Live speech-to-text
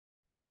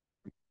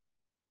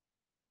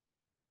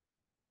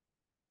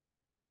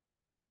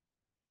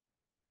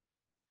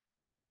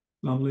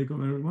Assalamu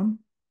alaikum, everyone.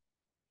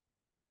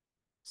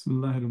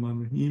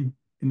 Bismillahirrahmanirrahim.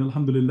 Inna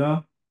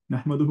alhamdulillah,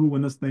 nahmaduhu wa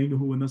nasta'inuhu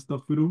wa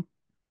nastaghfiruh,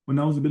 wa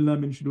na'udhu billahi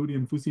min shururi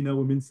anfusina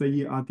wa min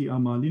sayyiati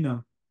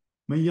a'malina.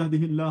 من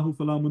يهده الله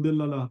فلا مضل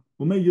له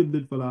ومن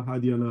يضلل فلا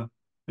هادي له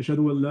أشهد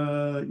أن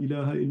لا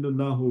إله إلا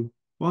الله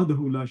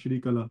وحده لا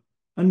شريك له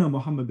أن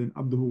محمدا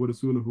عبده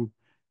ورسوله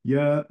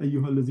يا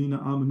أيها الذين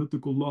آمنوا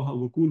اتقوا الله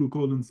وقولوا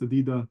قولا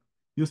سديدا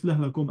يصلح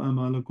لكم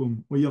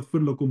أعمالكم ويغفر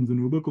لكم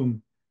ذنوبكم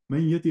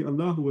من يطع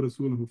الله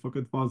ورسوله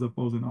فقد فاز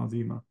فوزا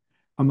عظيما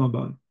أما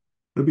بعد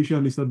رب اشرح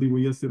لي صدري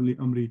ويسر لي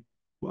أمري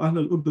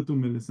وأحلل عقدة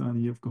من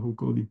لساني يفقهوا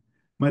قولي.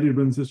 My dear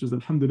brothers and sisters,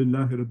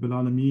 Alhamdulillah Rabbil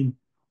Alameen.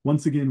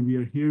 Once again, we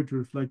are here to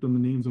reflect on the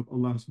names of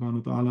Allah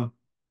subhanahu wa ta'ala.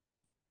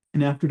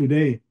 And after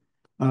today,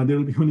 there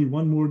will be only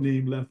one more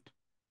name left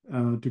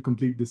to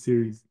complete this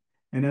series.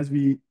 And as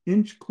we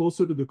inch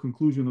closer to the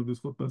conclusion of this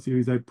khutbah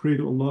series, I pray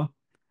to Allah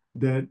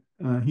that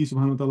He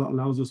subhanahu wa ta'ala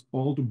allows us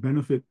all to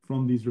benefit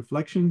from these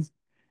reflections.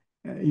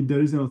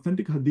 There is an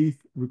authentic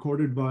hadith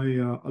recorded by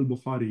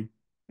Al-Bukhari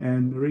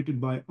and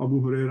narrated by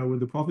Abu Huraira, where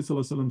the Prophet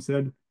ﷺ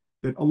said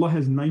that Allah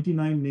has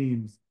 99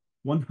 names,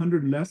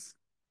 100 less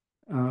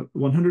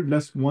 100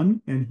 less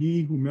one, and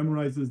he who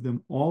memorizes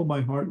them all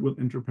by heart will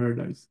enter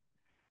paradise.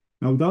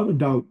 Now, without a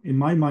doubt, in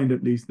my mind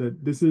at least,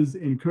 that this is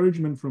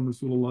encouragement from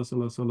Rasulullah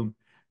sallallahu alaihi wasallam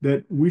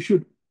that we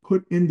should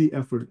put in the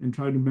effort and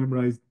try to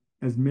memorize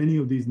as many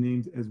of these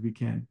names as we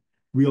can.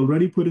 We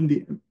already put in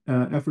the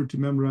effort to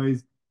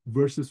memorize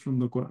verses from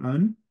the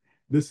Quran.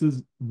 This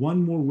is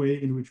one more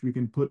way in which we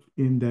can put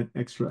in that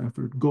extra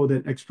effort, go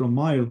that extra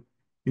mile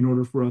in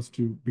order for us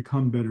to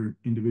become better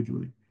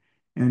individually.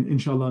 And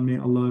inshallah, may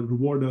Allah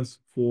reward us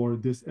for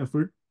this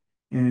effort,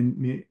 and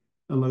may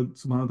Allah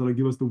subhanahu wa ta'ala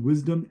give us the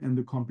wisdom and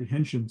the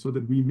comprehension so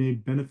that we may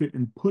benefit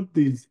and put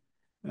these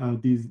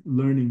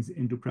learnings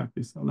into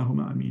practice.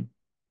 Allahumma ameen.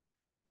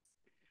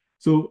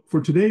 So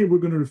for today, we're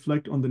going to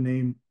reflect on the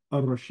name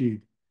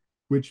Al-Rasheed,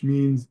 which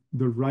means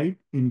the right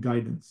in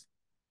guidance.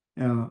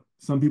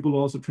 Some people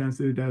also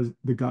translate it as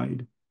the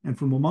guide. And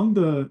from among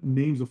the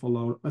names of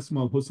Allah,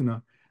 Asma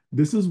al-Husna,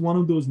 this is one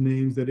of those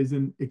names that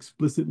isn't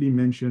explicitly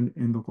mentioned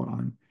in the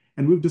Quran.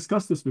 And we've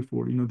discussed this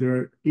before. There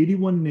are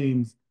 81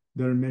 names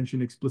that are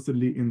mentioned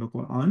explicitly in the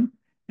Quran,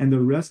 and the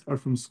rest are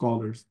from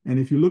scholars. And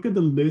if you look at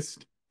the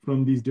list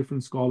from these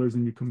different scholars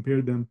and you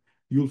compare them,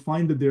 you'll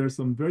find that there are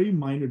some very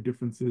minor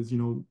differences.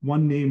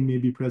 One name may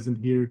be present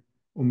here,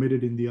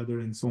 omitted in the other,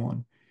 and so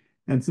on.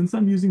 And since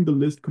I'm using the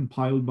list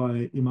compiled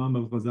by Imam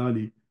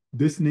al-Ghazali,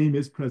 this name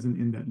is present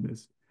in that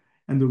list.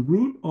 And the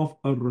root of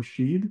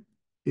Al-Rasheed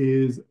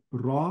is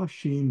Ra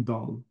Sheen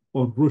Dal,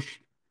 or Rushd,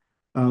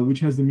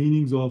 which has the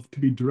meanings of to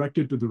be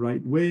directed to the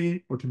right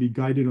way or to be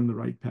guided on the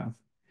right path.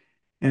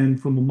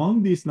 And from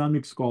among the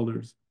Islamic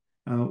scholars,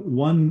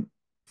 one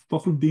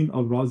Fakhruddin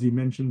al-Razi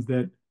mentions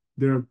that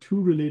there are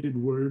two related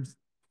words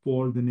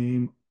for the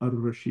name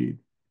Al-Rasheed.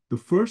 The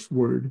first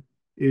word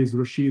is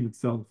Rasheed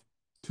itself,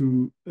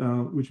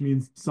 which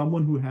means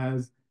someone who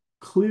has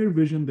clear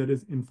vision that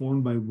is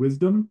informed by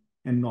wisdom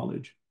and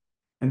knowledge.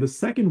 And the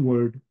second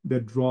word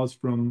that draws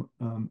from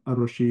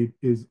Al-Rasheed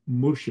is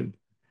Murshid,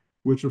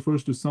 which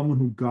refers to someone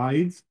who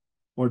guides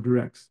or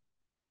directs.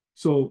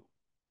 So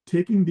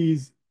taking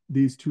these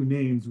two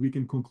names, we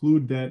can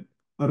conclude that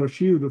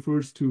Al-Rasheed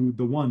refers to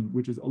the one,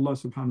 which is Allah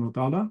subhanahu wa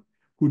ta'ala,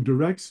 who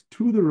directs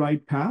to the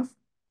right path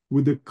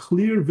with a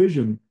clear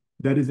vision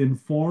that is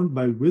informed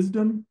by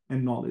wisdom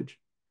and knowledge.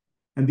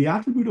 And the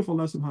attribute of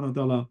Allah subhanahu wa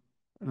ta'ala,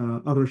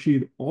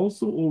 Al-Rasheed,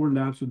 also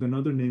overlaps with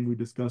another name we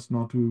discussed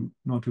not too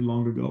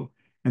long ago.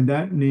 And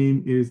that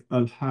name is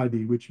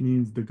Al-Hadi, which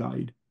means the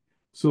guide.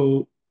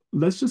 So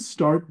let's just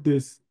start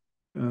this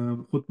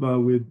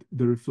khutbah with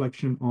the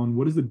reflection on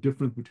what is the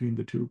difference between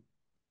the two.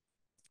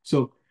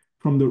 So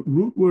from the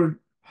root word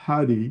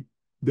Hadi,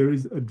 there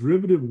is a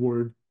derivative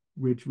word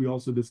which we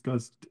also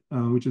discussed,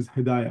 which is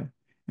Hidayah.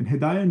 And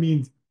Hidayah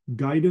means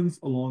guidance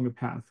along a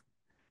path.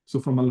 So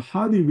from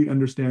Al-Hadi, we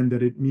understand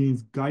that it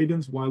means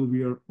guidance while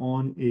we are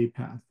on a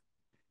path.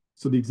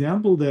 So the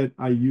example that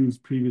I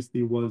used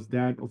previously was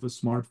that of a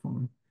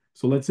smartphone.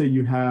 So let's say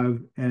you have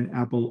an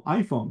Apple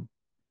iPhone.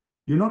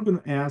 You're not going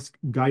to ask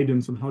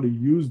guidance on how to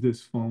use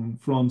this phone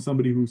from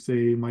somebody who,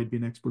 say, might be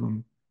an expert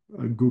on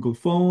a Google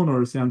phone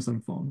or a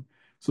Samsung phone.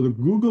 So the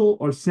Google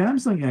or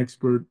Samsung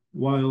expert,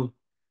 while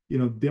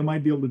they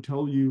might be able to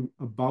tell you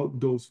about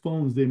those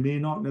phones, they may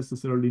not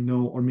necessarily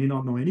know or may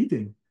not know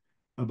anything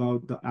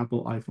about the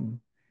Apple iPhone.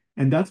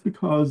 And that's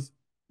because,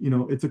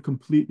 it's a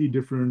completely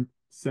different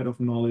set of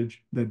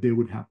knowledge that they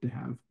would have to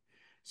have.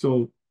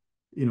 So,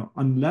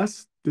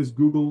 unless this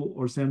Google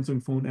or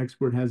Samsung phone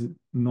expert has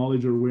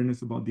knowledge or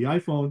awareness about the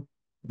iPhone,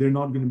 they're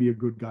not going to be a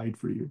good guide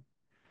for you.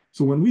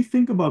 So when we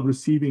think about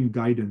receiving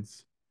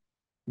guidance,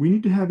 we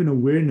need to have an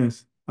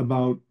awareness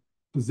about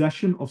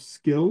possession of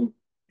skill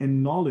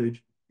and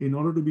knowledge in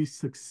order to be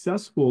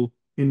successful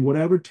in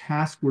whatever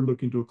task we're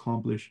looking to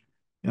accomplish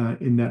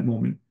in that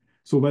moment.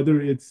 So whether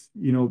it's,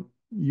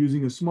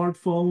 using a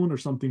smartphone or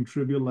something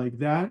trivial like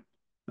that,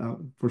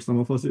 for some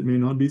of us, it may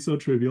not be so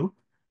trivial,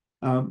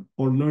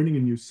 or learning a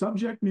new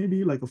subject,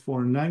 maybe like a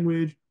foreign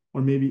language,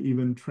 or maybe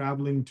even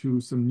traveling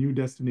to some new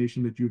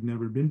destination that you've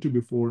never been to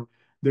before,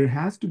 there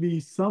has to be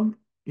some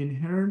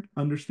inherent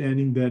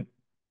understanding that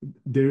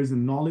there is a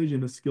knowledge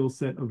and a skill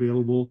set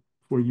available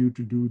for you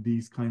to do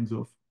these kinds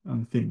of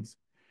things.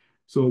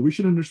 So we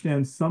should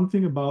understand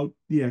something about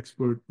the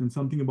expert and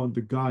something about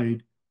the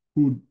guide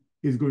who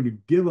is going to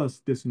give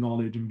us this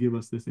knowledge and give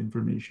us this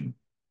information.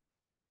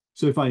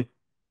 So if I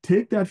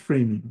take that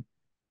framing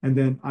and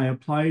then I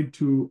apply it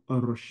to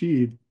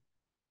Al-Rasheed,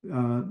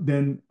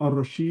 then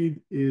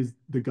Al-Rasheed is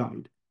the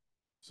guide.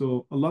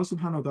 So Allah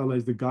subhanahu wa ta'ala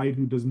is the guide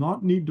who does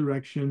not need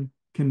direction,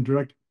 can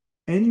direct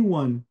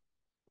anyone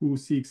who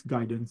seeks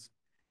guidance.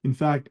 In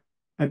fact,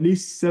 at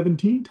least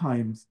 17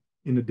 times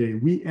in a day,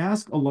 we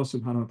ask Allah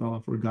subhanahu wa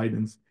ta'ala for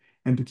guidance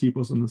and to keep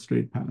us on the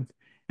straight path.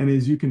 And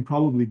as you can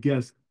probably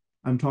guess,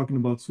 I'm talking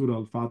about Surah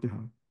Al-Fatiha.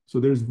 So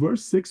there's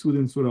verse 6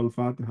 within Surah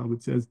Al-Fatiha,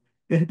 which says,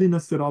 Ihdina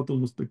siratal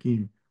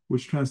mustaqim,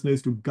 which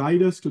translates to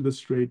guide us to the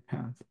straight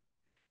path.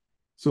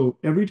 So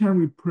every time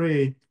we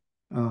pray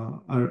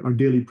our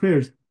daily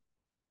prayers,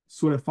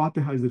 Surah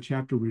Fatiha is the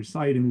chapter we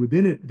recite, and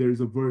within it, there's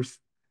a verse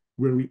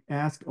where we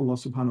ask Allah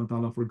subhanahu wa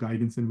ta'ala for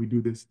guidance, and we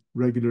do this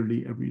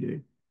regularly every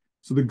day.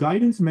 So the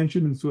guidance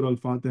mentioned in Surah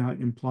Al-Fatiha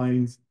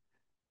implies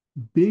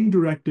being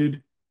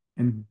directed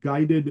and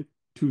guided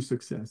to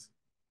success.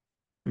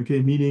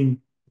 Okay,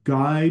 meaning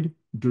guide,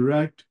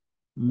 direct,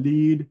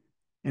 lead,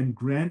 and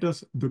grant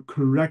us the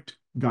correct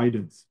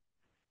guidance.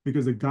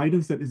 Because the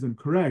guidance that isn't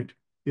correct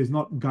is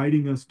not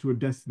guiding us to a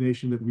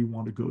destination that we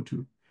want to go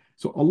to.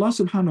 So Allah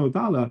subhanahu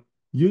wa ta'ala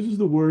uses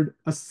the word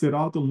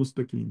as-sirat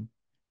al-mustaqim.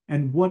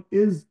 And what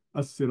is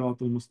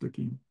as-sirat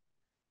al-mustaqim?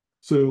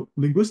 So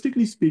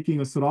linguistically speaking,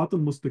 as-sirat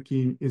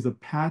al-mustaqim is a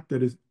path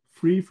that is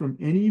free from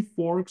any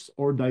forks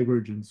or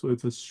divergence. So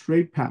it's a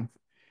straight path.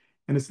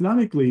 And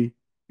Islamically,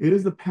 it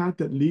is the path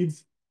that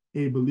leads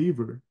a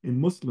believer, a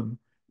Muslim,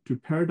 to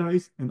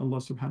paradise and Allah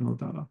subhanahu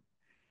wa ta'ala.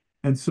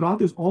 And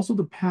Sirat is also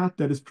the path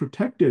that is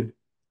protected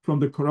from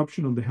the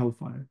corruption of the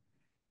hellfire.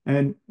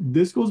 And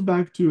this goes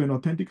back to an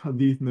authentic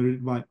hadith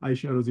narrated by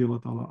Aisha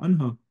radiallahu ta'ala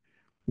anha,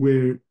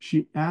 where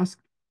she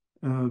asked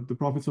the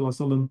Prophet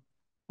ﷺ,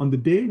 on the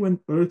day when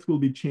earth will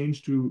be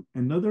changed to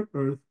another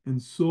earth,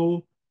 and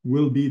so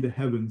will be the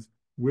heavens,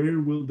 where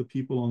will the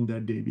people on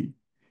that day be?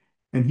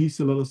 And he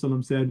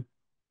ﷺ said,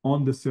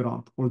 on the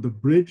Sirat, or the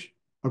bridge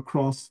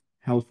across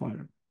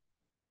hellfire.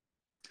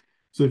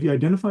 So if you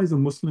identify as a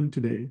Muslim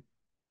today,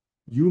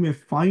 you may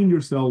find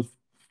yourself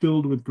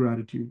filled with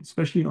gratitude,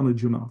 especially on a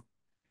Jummah.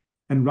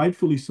 And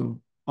rightfully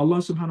so. Allah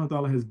subhanahu wa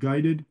ta'ala has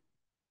guided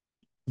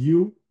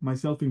you,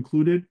 myself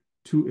included,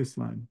 to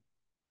Islam.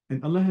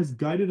 And Allah has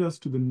guided us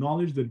to the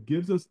knowledge that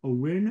gives us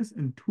awareness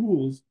and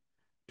tools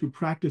to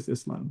practice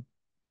Islam.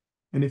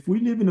 And if we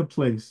live in a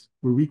place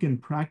where we can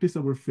practice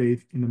our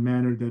faith in a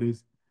manner that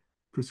is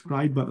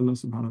prescribed by Allah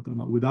subhanahu wa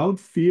ta'ala, without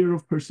fear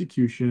of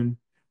persecution,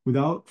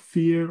 without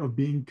fear of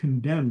being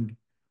condemned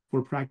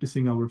for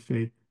practicing our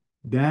faith,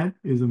 that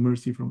is a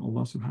mercy from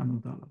Allah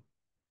subhanahu wa ta'ala.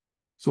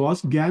 So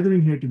us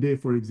gathering here today,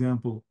 for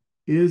example,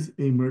 is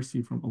a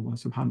mercy from Allah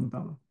subhanahu wa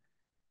ta'ala.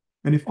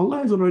 And if Allah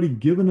has already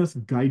given us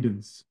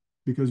guidance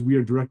because we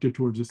are directed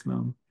towards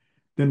Islam,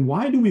 then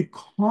why do we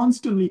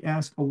constantly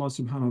ask Allah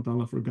subhanahu wa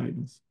ta'ala for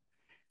guidance?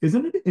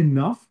 Isn't it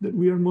enough that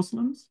we are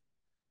Muslims?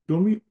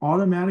 Don't we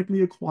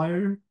automatically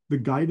acquire the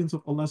guidance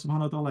of Allah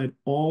subhanahu wa ta'ala at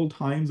all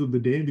times of the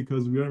day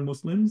because we are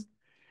Muslims?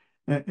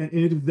 And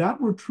if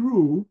that were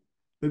true,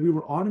 that we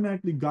were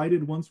automatically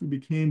guided once we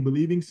became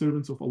believing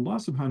servants of Allah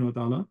subhanahu wa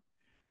ta'ala,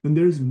 then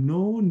there's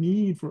no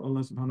need for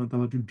Allah subhanahu wa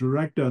ta'ala to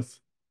direct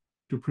us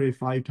to pray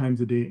 5 times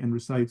a day and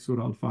recite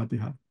Surah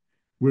Al-Fatiha,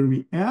 where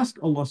we ask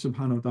Allah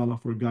subhanahu wa ta'ala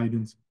for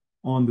guidance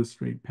on the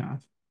straight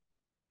path.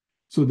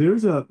 So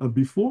there's a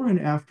before and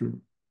after.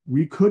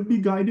 We could be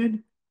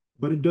guided,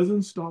 but it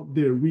doesn't stop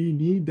there. We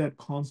need that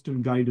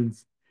constant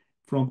guidance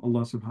from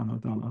Allah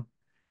subhanahu wa ta'ala.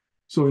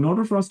 So in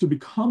order for us to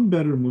become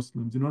better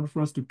Muslims, in order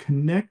for us to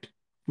connect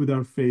with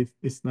our faith,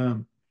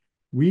 Islam,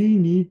 we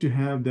need to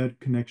have that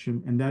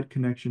connection, and that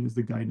connection is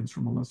the guidance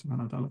from Allah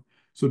subhanahu wa ta'ala.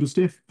 So to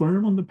stay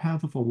firm on the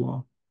path of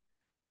Allah,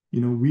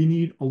 we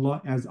need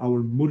Allah as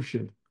our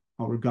murshid,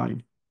 our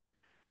guide.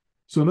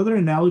 So another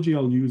analogy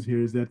I'll use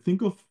here is that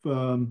think of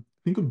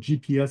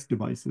GPS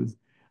devices.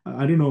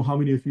 I don't know how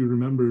many of you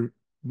remember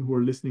who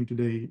are listening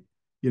today.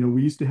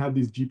 We used to have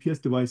these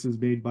GPS devices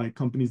made by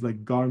companies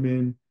like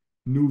Garmin,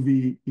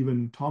 Nuvi,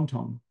 even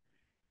TomTom.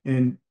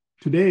 And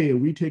today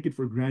we take it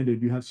for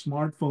granted. You have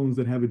smartphones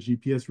that have a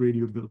GPS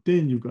radio built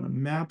in. You've got a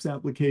maps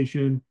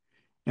application,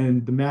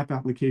 and the map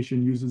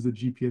application uses the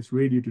GPS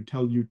radio to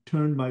tell you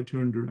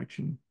turn-by-turn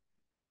direction.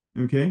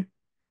 Okay?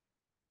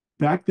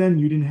 Back then,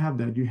 you didn't have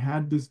that. You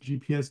had this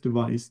GPS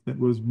device that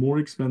was more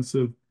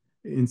expensive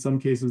in some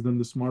cases than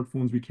the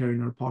smartphones we carry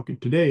in our pocket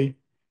today.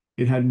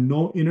 It had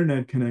no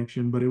internet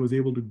connection, but it was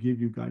able to give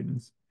you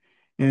guidance.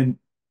 And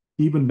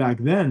even back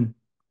then,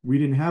 we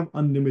didn't have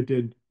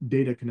unlimited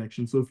data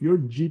connection. So if your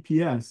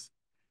GPS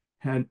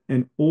had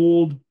an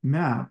old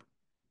map,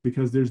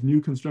 because there's new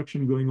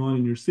construction going on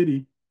in your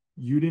city,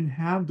 you didn't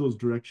have those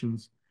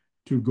directions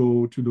to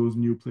go to those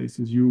new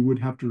places. You would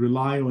have to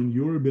rely on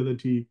your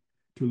ability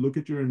to look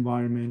at your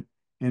environment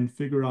and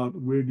figure out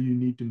where do you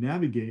need to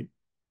navigate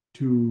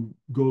to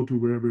go to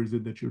wherever is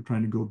it that you're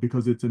trying to go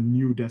because it's a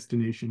new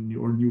destination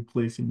or new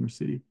place in your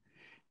city.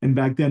 And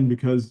back then,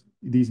 because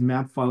these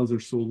map files are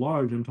so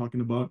large, I'm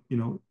talking about,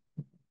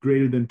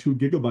 greater than 2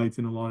 GB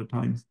in a lot of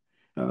times,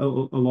 a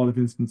lot of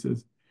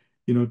instances.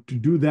 To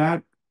do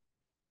that,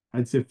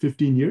 I'd say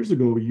 15 years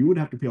ago, you would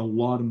have to pay a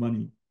lot of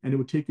money, and it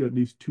would take you at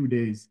least 2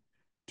 days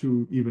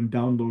to even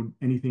download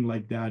anything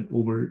like that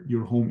over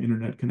your home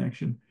internet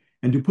connection.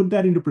 And to put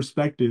that into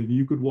perspective,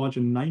 you could watch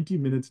a 90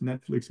 minutes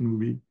Netflix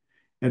movie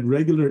at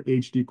regular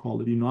HD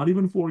quality, not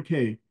even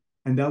 4K,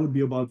 and that would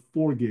be about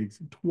 4 gigs,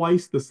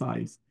 twice the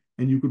size,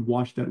 and you could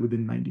watch that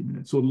within 90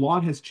 minutes. So a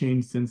lot has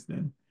changed since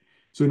then.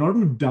 So in order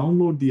to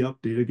download the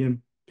update,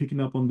 again, picking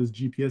up on this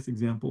GPS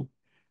example,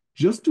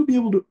 just to be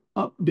able to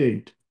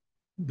update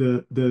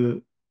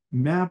the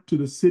map to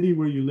the city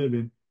where you live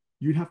in,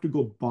 you'd have to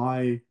go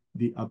buy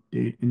the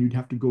update and you'd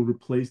have to go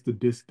replace the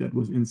disk that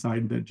was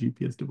inside that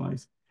GPS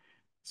device.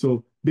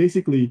 So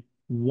basically,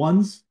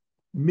 once,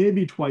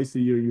 maybe twice a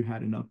year, you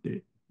had an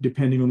update,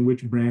 depending on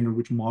which brand or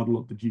which model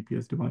of the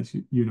GPS device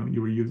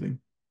you were using.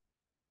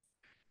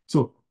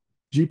 So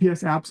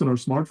GPS apps on our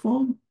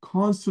smartphone,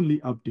 constantly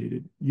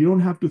updated. You don't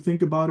have to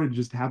think about it, it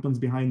just happens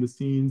behind the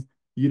scenes.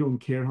 You don't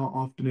care how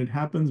often it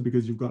happens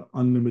because you've got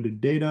unlimited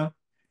data.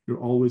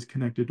 You're always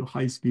connected to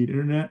high-speed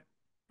internet,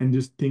 and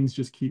just things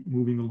just keep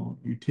moving along.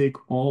 You take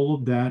all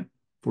of that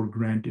for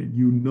granted.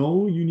 You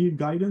know you need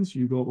guidance,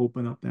 you go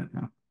open up that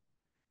app.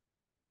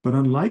 But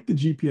unlike the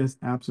GPS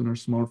apps on our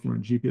smartphone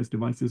and GPS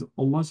devices,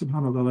 Allah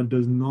subhanahu wa ta'ala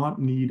does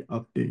not need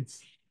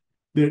updates.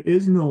 There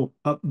is no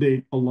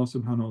update Allah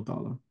subhanahu wa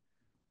ta'ala,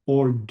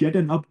 or get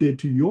an update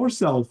to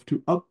yourself to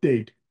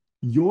update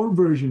your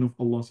version of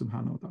Allah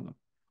subhanahu wa ta'ala.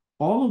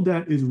 All of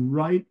that is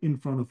right in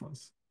front of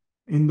us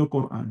in the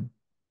Quran.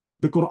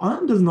 The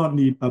Quran does not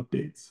need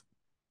updates.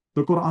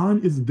 The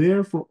Quran is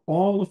there for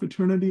all of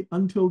eternity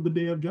until the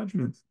day of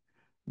judgment.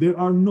 There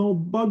are no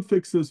bug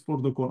fixes for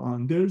the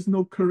Quran. There's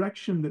no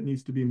correction that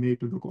needs to be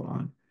made to the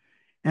Quran.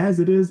 As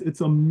it is,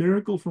 it's a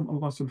miracle from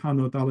Allah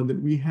subhanahu wa ta'ala that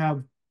we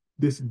have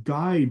this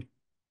guide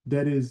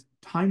that is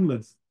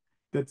timeless,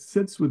 that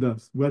sits with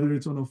us, whether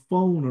it's on a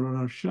phone or on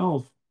our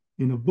shelf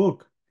in a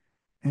book,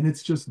 and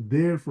it's just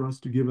there for us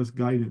to give us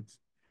guidance.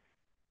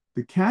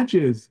 The catch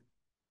is,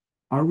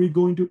 are we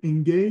going to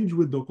engage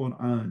with the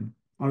Quran?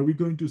 Are we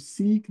going to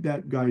seek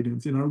that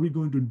guidance? And are we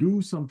going to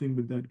do something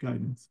with that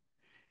guidance?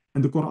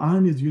 And the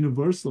Quran is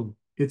universal.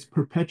 It's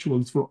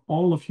perpetual. It's for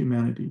all of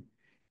humanity.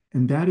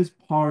 And that is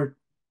part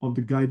of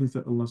the guidance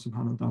that Allah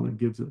subhanahu wa ta'ala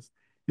gives us.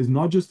 Is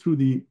not just through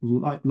the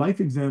life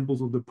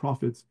examples of the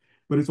prophets,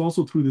 but it's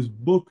also through this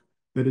book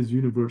that is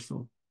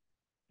universal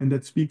and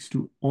that speaks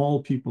to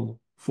all people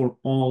for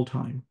all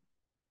time.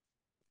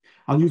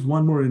 I'll use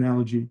one more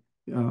analogy,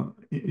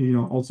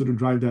 also to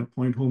drive that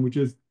point home, which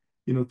is,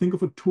 think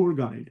of a tour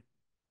guide.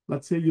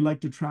 Let's say you like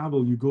to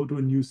travel, you go to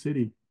a new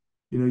city.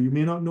 You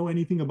may not know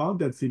anything about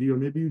that city, or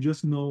maybe you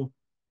just know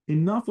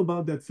enough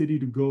about that city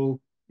to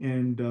go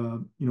and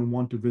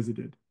want to visit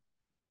it.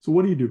 So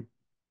what do?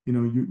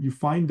 You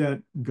find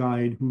that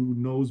guide who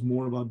knows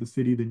more about the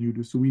city than you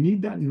do. So we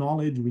need that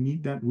knowledge, we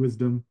need that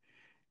wisdom,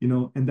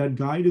 and that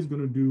guide is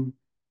going to do,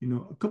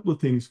 a couple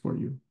of things for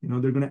you.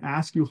 They're going to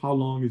ask you how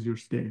long is your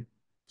stay.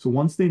 So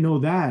once they know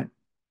that,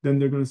 then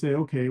they're going to say,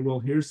 okay, well,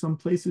 here's some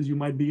places you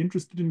might be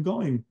interested in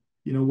going.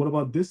 What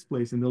about this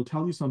place? And they'll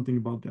tell you something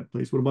about that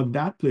place. What about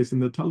that place?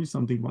 And they'll tell you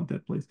something about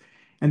that place.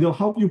 And they'll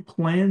help you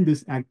plan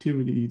these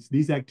activities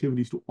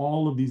to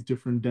all of these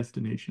different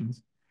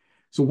destinations.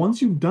 So once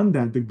you've done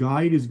that, the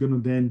guide is going to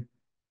then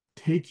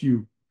take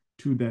you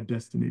to that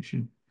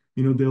destination.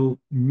 They'll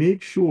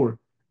make sure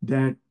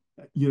that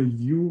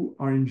you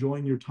are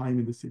enjoying your time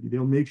in the city.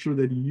 They'll make sure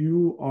that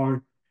you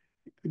are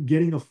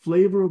getting a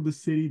flavor of the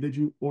city that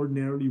you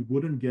ordinarily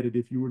wouldn't get it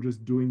if you were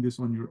just doing this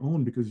on your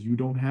own, because you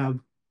don't have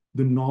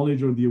the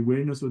knowledge or the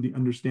awareness or the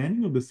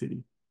understanding of the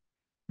city.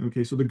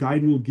 Okay, so the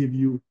guide will give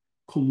you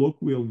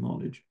colloquial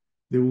knowledge.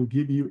 They will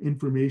give you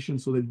information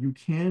so that you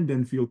can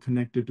then feel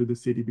connected to the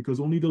city, because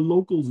only the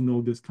locals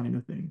know this kind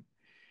of thing.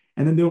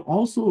 And then they'll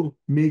also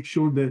make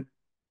sure that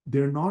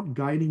they're not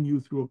guiding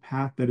you through a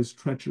path that is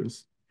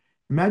treacherous.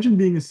 Imagine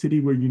being a city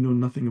where you know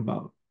nothing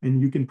about,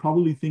 and you can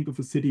probably think of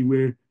a city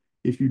where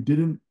if you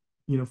didn't,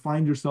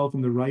 find yourself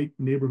in the right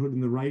neighborhood in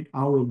the right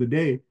hour of the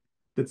day,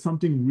 that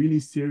something really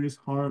serious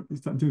or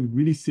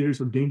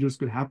dangerous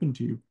could happen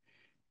to you.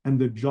 And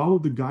the job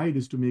of the guide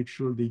is to make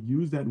sure they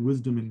use that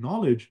wisdom and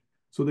knowledge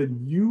so that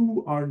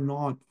you are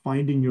not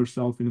finding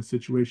yourself in a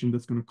situation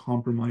that's going to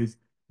compromise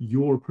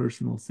your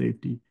personal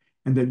safety,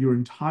 and that your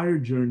entire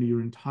journey,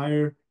 your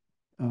entire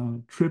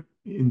trip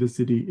in the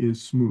city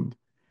is smooth.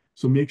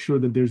 So make sure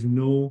that there's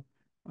no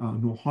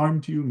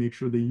harm to you. Make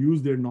sure they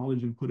use their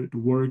knowledge and put it to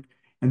work.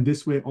 And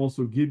this way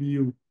also give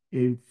you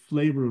a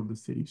flavor of the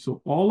city.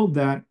 So all of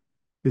that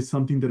is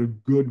something that a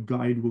good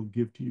guide will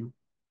give to you.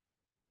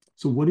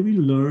 So what do we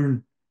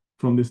learn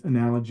from this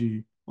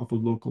analogy of a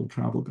local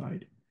travel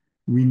guide?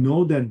 We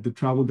know that the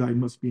travel guide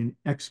must be an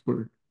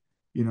expert.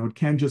 It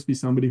can't just be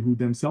somebody who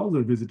themselves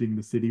are visiting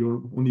the city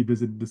or only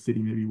visited the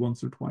city maybe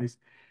once or twice.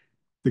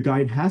 The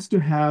guide has to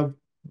have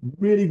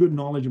really good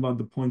knowledge about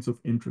the points of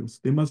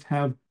interest. They must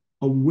have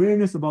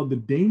awareness about the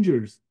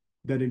dangers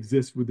that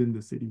exist within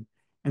the city,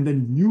 and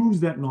then use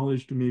that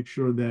knowledge to make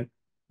sure that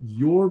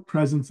your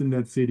presence in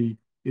that city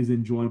is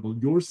enjoyable,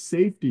 your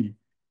safety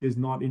is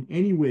not in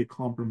any way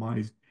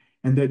compromised,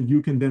 and that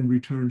you can then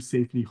return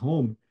safely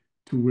home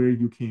to where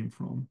you came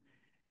from.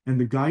 And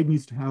the guide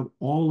needs to have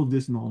all of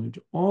this knowledge,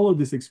 all of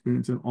this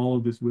experience, and all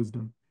of this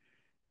wisdom.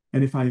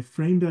 And if I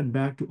frame that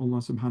back to Allah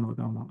subhanahu wa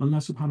ta'ala, Allah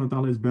subhanahu wa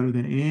ta'ala is better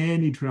than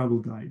any travel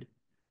guide.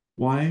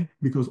 Why?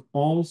 Because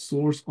all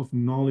source of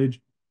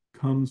knowledge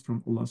comes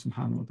from Allah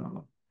subhanahu wa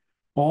ta'ala.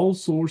 All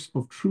source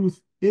of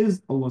truth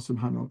is Allah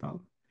subhanahu wa ta'ala.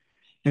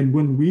 And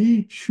when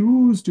we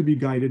choose to be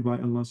guided by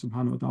Allah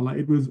subhanahu wa ta'ala,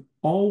 it was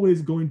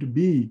always going to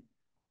be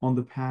on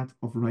the path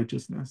of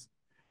righteousness.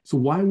 So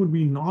why would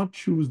we not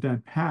choose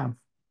that path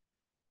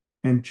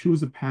and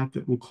choose a path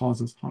that will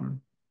cause us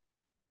harm?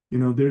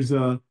 There's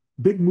a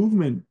big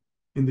movement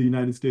in the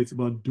United States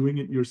about doing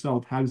it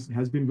yourself, has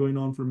been going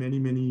on for many,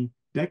 many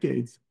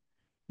decades,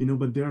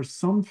 but there are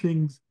some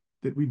things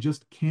that we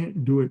just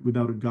can't do it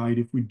without a guide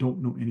if we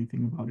don't know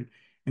anything about it.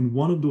 And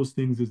one of those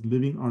things is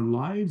living our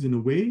lives in a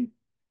way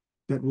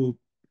that will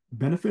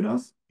benefit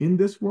us in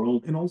this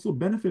world and also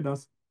benefit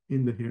us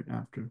in the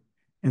hereafter.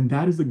 And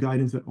that is the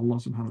guidance that Allah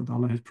subhanahu wa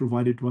ta'ala has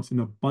provided to us in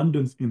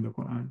abundance in the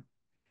Quran.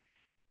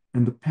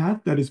 And the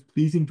path that is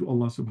pleasing to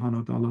Allah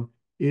subhanahu wa ta'ala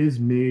is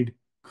made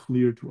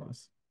clear to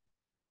us.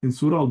 In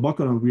Surah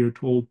Al-Baqarah, we are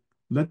told,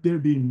 let there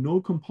be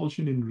no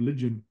compulsion in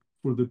religion,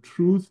 for the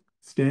truth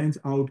stands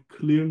out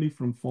clearly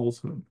from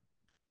falsehood.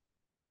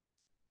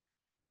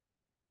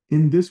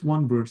 In this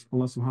one verse,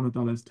 Allah subhanahu wa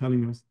ta'ala is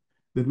telling us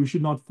that we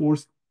should not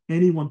force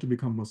anyone to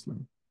become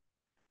Muslim.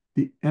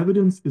 The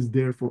evidence is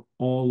there for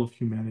all of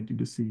humanity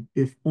to see,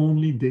 if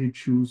only they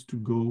choose to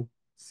go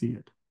see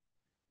it.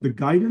 The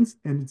guidance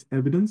and its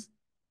evidence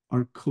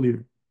are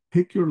clear.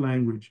 Pick your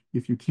language.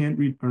 If you can't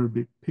read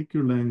Arabic, pick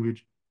your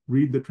language,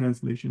 read the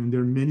translation. And there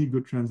are many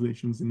good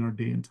translations in our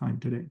day and time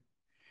today.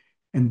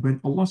 And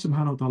when Allah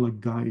subhanahu wa ta'ala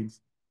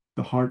guides,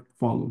 the heart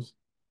follows.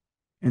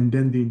 And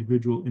then the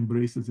individual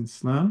embraces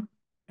Islam,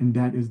 and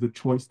that is the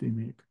choice they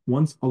make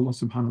once Allah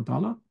subhanahu wa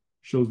ta'ala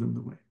shows them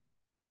the way.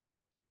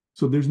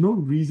 So there's no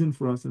reason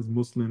for us as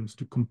Muslims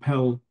to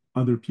compel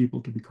other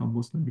people to become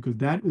Muslim, because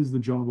that is the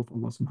job of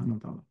Allah subhanahu wa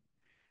ta'ala.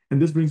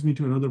 And this brings me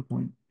to another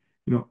point.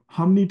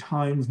 How many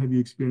times have you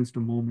experienced a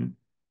moment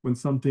when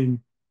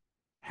something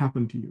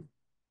happened to you,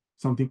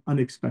 something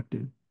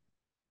unexpected,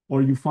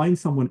 or you find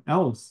someone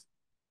else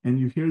and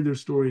you hear their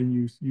story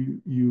and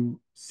you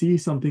see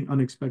something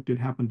unexpected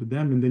happen to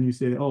them, and then you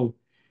say, oh,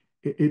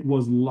 it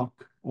was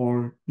luck,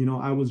 or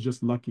I was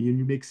just lucky, and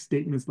you make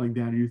statements like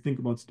that, or you think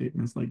about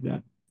statements like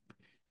that.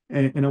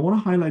 And I want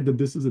to highlight that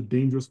this is a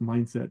dangerous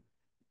mindset.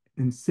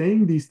 And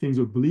saying these things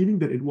or believing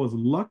that it was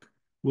luck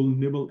will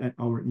nibble at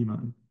our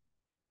iman.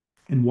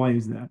 And why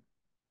is that?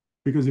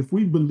 Because if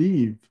we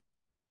believe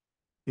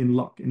in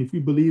luck, and if we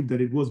believe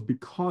that it was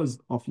because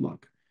of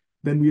luck,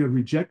 then we are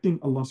rejecting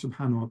Allah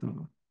subhanahu wa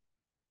ta'ala.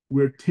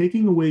 We're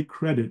taking away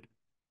credit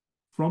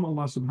from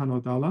Allah subhanahu wa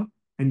ta'ala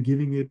and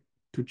giving it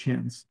to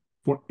chance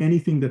for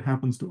anything that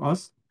happens to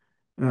us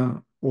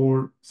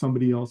or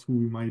somebody else who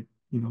we might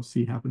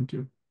see happen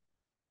to.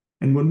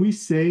 And when we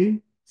say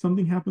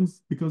something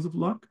happens because of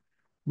luck,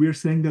 we are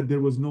saying that there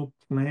was no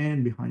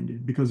plan behind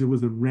it, because it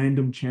was a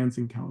random chance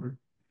encounter.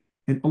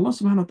 And Allah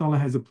subhanahu wa ta'ala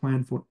has a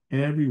plan for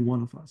every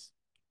one of us.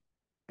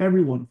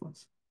 Every one of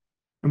us.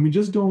 And we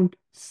just don't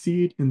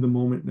see it in the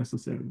moment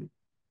necessarily.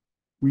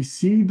 We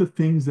see the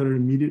things that are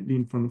immediately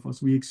in front of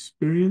us. We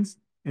experience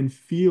and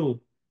feel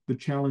the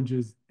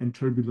challenges and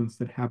turbulence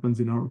that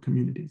happens in our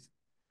communities.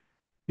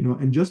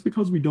 And just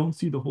because we don't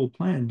see the whole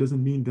plan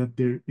doesn't mean that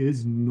there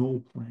is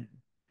no plan.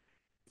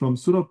 From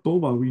Surah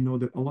Tawbah, we know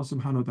that Allah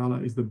subhanahu wa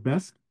ta'ala is the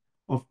best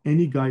of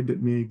any guide that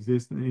may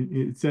exist. And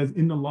it says,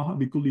 Inna Allah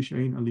bi kulli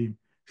shay'in alim.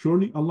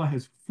 Surely Allah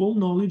has full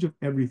knowledge of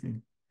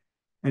everything.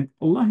 And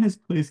Allah has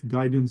placed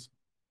guidance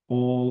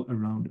all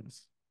around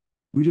us.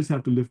 We just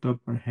have to lift up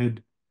our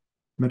head,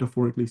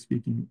 metaphorically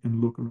speaking, and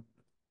look around.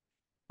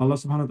 Allah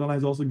subhanahu wa ta'ala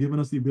has also given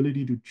us the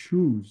ability to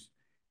choose.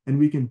 And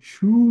we can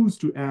choose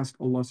to ask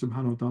Allah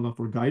subhanahu wa ta'ala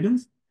for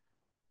guidance,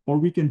 or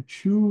we can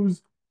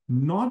choose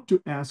not to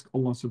ask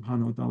Allah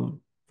subhanahu wa ta'ala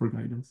for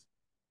guidance.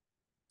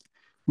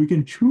 We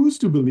can choose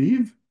to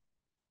believe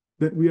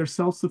that we are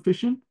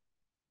self-sufficient,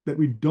 that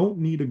we don't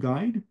need a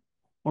guide,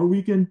 or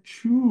we can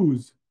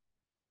choose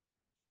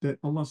that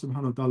Allah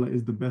subhanahu wa ta'ala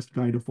is the best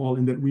guide of all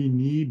and that we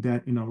need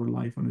that in our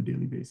life on a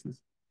daily basis.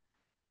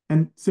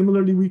 And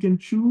similarly, we can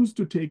choose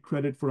to take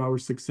credit for our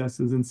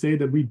successes and say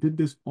that we did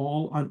this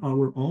all on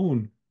our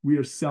own. We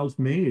are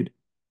self-made.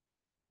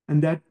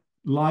 And that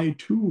lie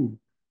too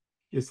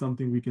is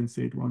something we can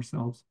say to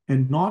ourselves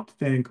and not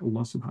thank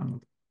Allah subhanahu wa ta'ala.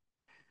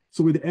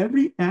 So with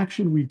every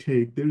action we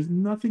take, there's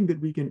nothing that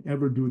we can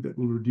ever do that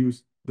will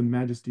reduce the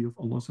majesty of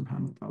Allah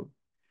subhanahu wa ta'ala.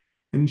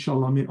 And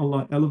inshallah, may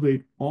Allah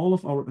elevate all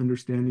of our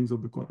understandings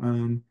of the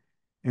Quran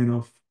and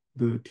of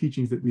the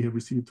teachings that we have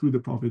received through the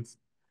prophets,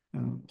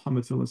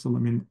 Muhammad sallallahu alaihi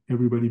wasallam, and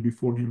everybody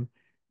before him.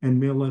 And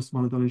may Allah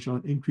subhanahu wa ta'ala,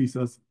 inshallah, increase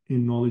us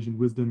in knowledge and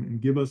wisdom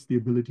and give us the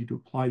ability to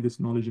apply this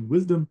knowledge and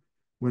wisdom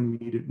when we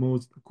need it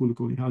most. أقول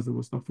قولي هذا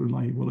وأستغفر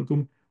الله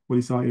ولكم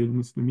ولسائر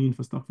المسلمين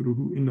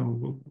فاستغفروه إنه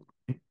هو الغفور.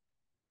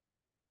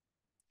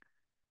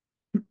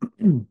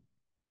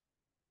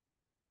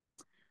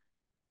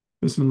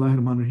 Bismillahir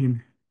Rahmanir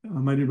Rahim.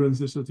 My dear brothers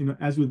and sisters,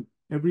 as with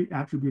every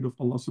attribute of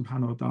Allah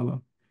subhanahu wa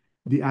ta'ala,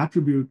 the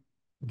attribute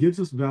gives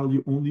us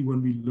value only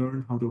when we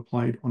learn how to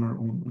apply it on our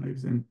own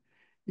lives. And,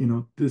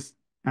 this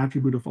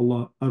attribute of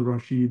Allah,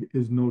 Al-Rasheed,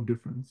 is no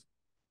difference.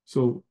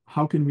 So,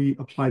 how can we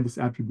apply this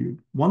attribute?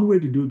 One way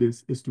to do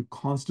this is to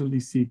constantly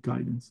seek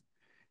guidance,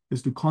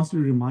 is to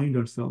constantly remind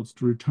ourselves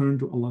to return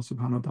to Allah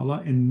subhanahu wa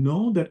ta'ala and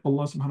know that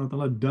Allah subhanahu wa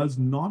ta'ala does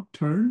not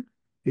turn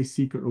a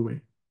seeker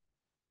away.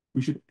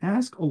 We should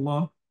ask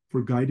Allah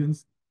for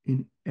guidance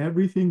in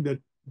everything that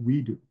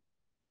we do,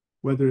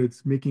 whether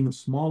it's making a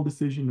small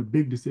decision, a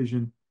big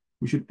decision.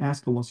 We should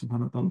ask Allah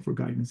subhanahu wa ta'ala for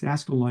guidance.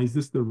 Ask Allah, is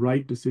this the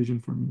right decision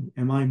for me?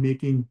 Am I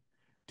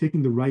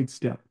taking the right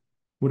step,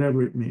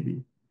 whatever it may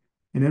be?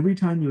 And every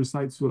time you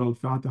recite Surah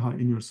Al-Fatiha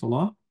in your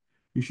salah,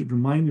 you should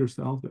remind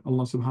yourself that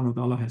Allah subhanahu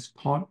wa ta'ala has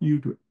taught you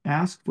to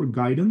ask for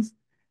guidance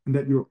and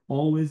that you're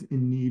always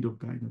in need of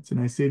guidance. And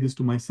I say this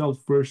to myself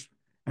first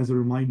as a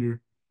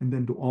reminder and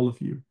then to all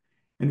of you.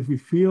 And if we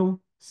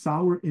feel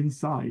sour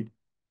inside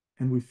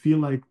and we feel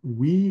like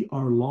we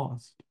are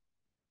lost,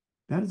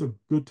 that is a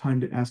good time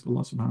to ask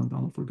Allah subhanahu wa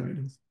ta'ala for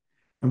guidance.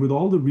 And with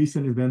all the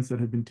recent events that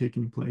have been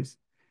taking place,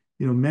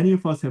 many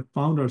of us have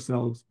found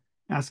ourselves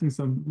asking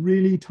some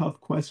really tough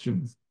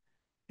questions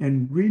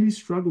and really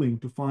struggling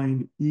to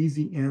find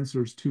easy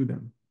answers to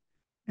them.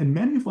 And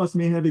many of us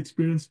may have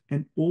experienced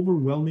an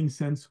overwhelming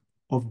sense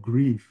of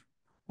grief,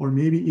 or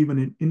maybe even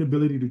an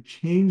inability to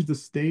change the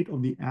state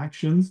of the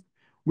actions,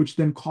 which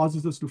then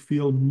causes us to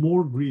feel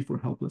more grief or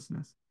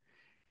helplessness.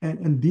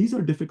 And these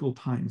are difficult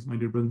times, my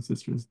dear brothers and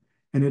sisters.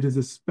 And it is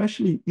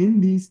especially in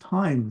these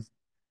times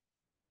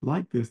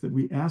like this that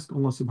we ask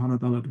Allah subhanahu wa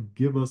ta'ala to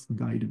give us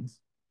guidance.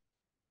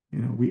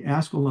 We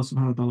ask Allah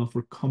subhanahu wa ta'ala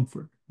for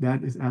comfort.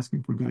 That is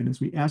asking for guidance.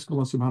 We ask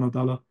Allah subhanahu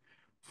wa ta'ala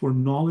for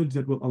knowledge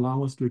that will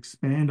allow us to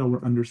expand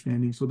our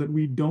understanding so that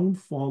we don't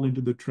fall into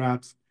the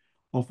traps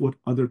of what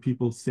other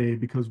people say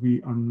because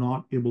we are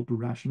not able to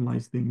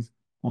rationalize things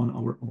on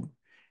our own.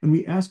 And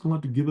we ask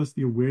Allah to give us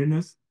the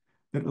awareness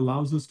that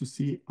allows us to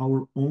see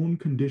our own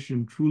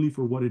condition truly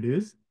for what it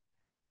is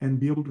and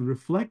be able to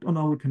reflect on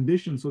our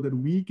condition so that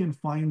we can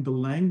find the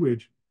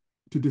language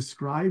to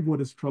describe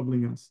what is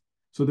troubling us,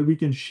 so that we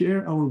can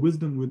share our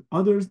wisdom with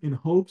others in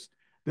hopes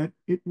that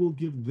it will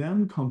give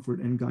them comfort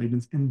and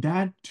guidance. And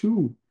that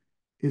too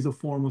is a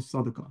form of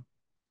sadaqah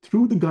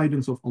through the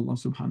guidance of Allah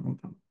subhanahu wa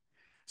ta'ala.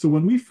 So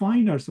when we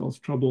find ourselves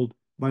troubled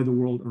by the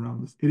world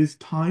around us, it is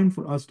time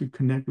for us to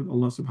connect with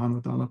Allah subhanahu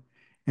wa ta'ala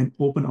and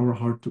open our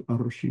heart to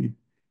Ar-Rasheed.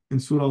 In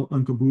Surah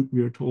Al-Ankabut,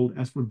 we are told,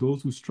 as for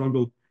those who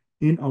struggle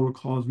in our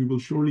cause, we will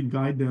surely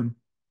guide them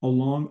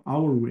along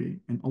our way,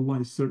 and Allah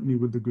is certainly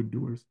with the good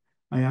doers.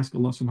 I ask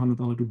Allah subhanahu wa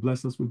ta'ala to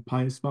bless us with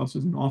pious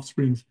spouses and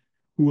offsprings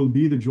who will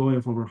be the joy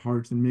of our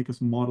hearts and make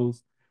us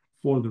models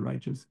for the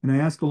righteous. And I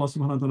ask Allah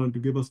subhanahu wa ta'ala to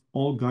give us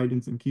all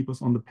guidance and keep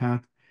us on the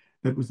path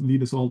that would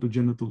lead us all to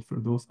Jannatul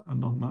Firdaus.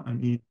 Allahumma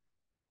ameen.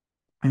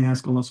 I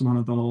ask Allah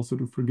subhanahu wa ta'ala also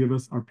to forgive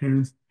us, our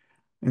parents,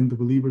 and the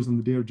believers on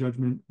the day of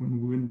judgment when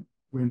we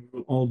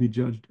will all be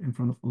judged in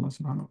front of Allah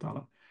subhanahu wa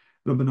ta'ala.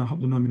 ربنا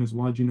هب لنا من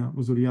ازواجنا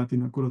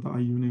وذرياتنا قرة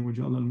اعين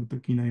واجعلنا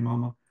للمتقين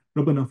اماما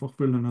ربنا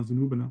فاغفر لنا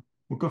ذنوبنا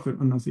وكفر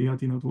عنا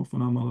سيئاتنا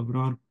وتوفنا مع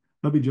الابرار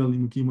رب اجعلني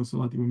مقيم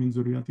الصلاة ومن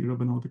ذرياتي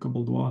ربنا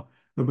وتقبل دعاء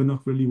ربنا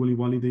اغفر لي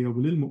ولوالدي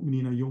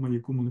وللمؤمنين يوم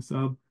يقوم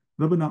الحساب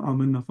ربنا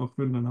آمنا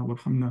فاغفر لنا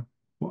وارحمنا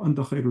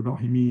وأنت خير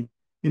الراحمين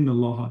إن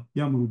الله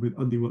يأمر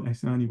بالعدل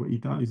والإحسان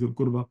وإيتاء ذي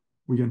القربى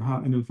وينهى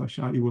عن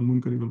الفحشاء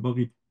والمنكر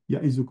والبغي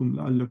يعظكم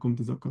لعلكم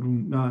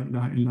تذكرون لا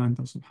إله إلا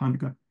أنت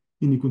سبحانك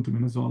إني كنت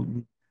من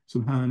الظالمين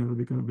سبحان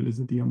ربك رب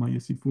العزة عما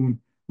يصفون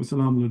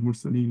وسلام على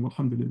المرسلين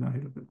والحمد لله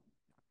رب العالمين.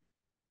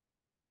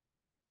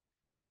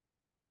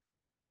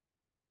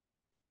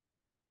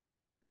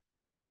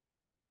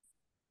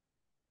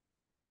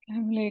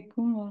 Assalamu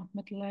alaikum wa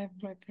rahmatullahi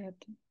wa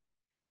barakatuh.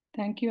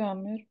 Thank you,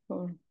 Amir,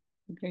 for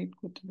a great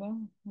khutbah.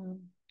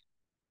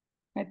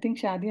 I think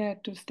Shadia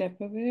had to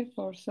step away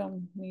for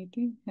some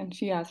meeting and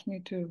she asked me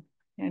to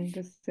end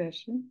this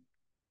session.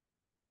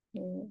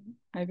 So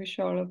I wish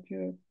all of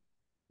you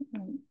a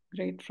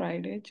great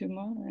Friday,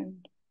 Juma,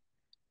 and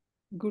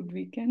good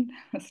weekend.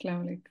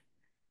 Assalamu alaikum.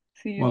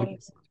 See you all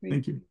next week.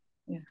 Thank you.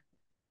 Yeah,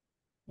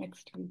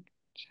 next week.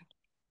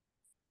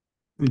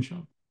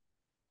 Inshallah.